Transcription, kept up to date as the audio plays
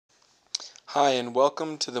Hi, and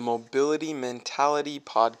welcome to the Mobility Mentality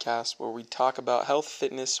Podcast, where we talk about health,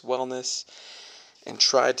 fitness, wellness, and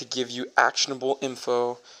try to give you actionable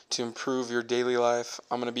info to improve your daily life.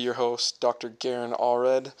 I'm going to be your host, Dr. Garen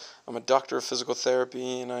Allred. I'm a doctor of physical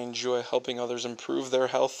therapy, and I enjoy helping others improve their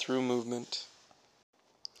health through movement.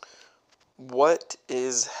 What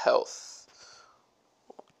is health?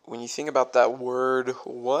 When you think about that word,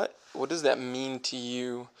 what does that mean to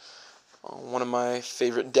you? One of my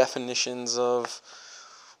favorite definitions of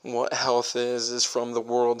what health is from the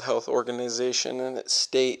World Health Organization, and it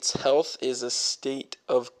states health is a state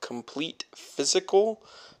of complete physical,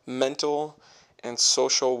 mental, and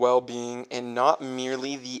social well-being, and not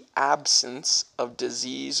merely the absence of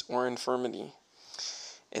disease or infirmity.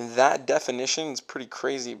 And that definition is pretty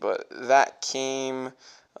crazy, but that came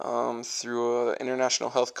through an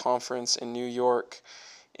international health conference in New York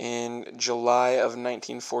in July of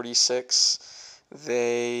 1946.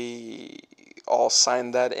 They all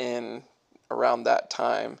signed that in around that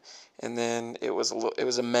time, and then it was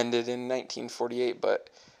amended in 1948, but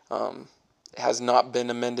it has not been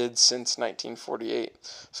amended since 1948.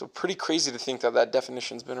 So pretty crazy to think that that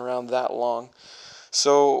definition's been around that long.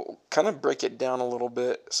 So kind of break it down a little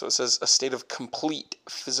bit. So it says a state of complete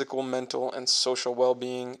physical, mental, and social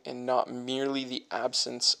well-being, and not merely the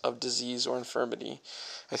absence of disease or infirmity.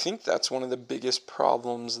 I think that's one of the biggest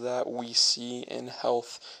problems that we see in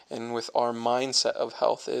health and with our mindset of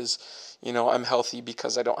health is, I'm healthy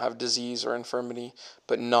because I don't have disease or infirmity,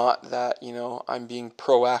 but not that, I'm being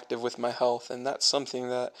proactive with my health. And that's something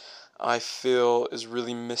that I feel is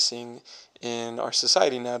really missing in our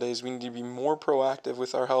society nowadays. We need to be more proactive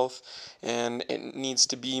with our health, and it needs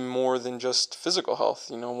to be more than just physical health.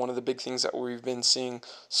 One of the big things that we've been seeing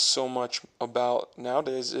so much about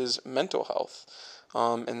nowadays is mental health.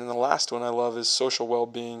 And then the last one I love is social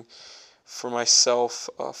well-being. For myself,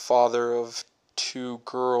 a father of two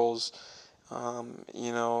girls,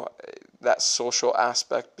 that social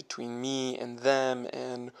aspect between me and them,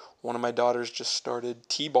 and one of my daughters just started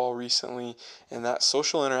t-ball recently, and that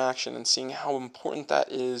social interaction and seeing how important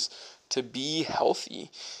that is to be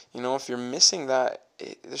healthy. If you're missing that,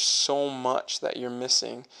 there's so much that you're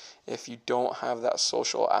missing if you don't have that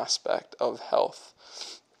social aspect of health.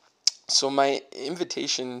 So my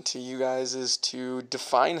invitation to you guys is to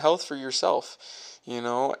define health for yourself.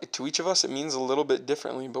 To each of us it means a little bit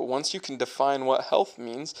differently, but once you can define what health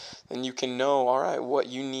means, then you can know, all right, what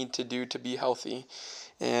you need to do to be healthy.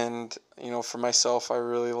 And, for myself, I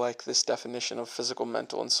really like this definition of physical,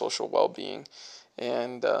 mental, and social well-being,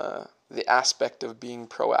 and the aspect of being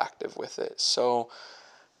proactive with it. So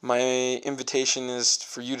my invitation is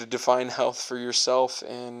for you to define health for yourself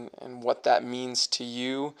and what that means to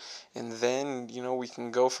you. And then, we can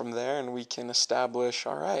go from there and we can establish,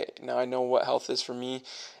 all right, now I know what health is for me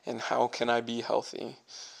and how can I be healthy.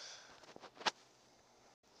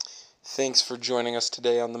 Thanks for joining us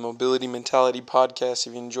today on the Mobility Mentality Podcast.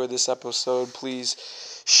 If you enjoyed this episode, please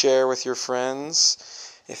share with your friends.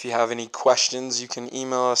 If you have any questions, you can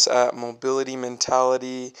email us at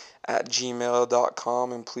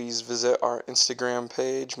mobilitymentality@gmail.com, and please visit our Instagram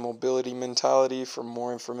page, Mobility Mentality, for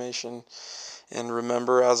more information. And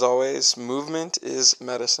remember, as always, movement is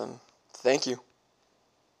medicine. Thank you.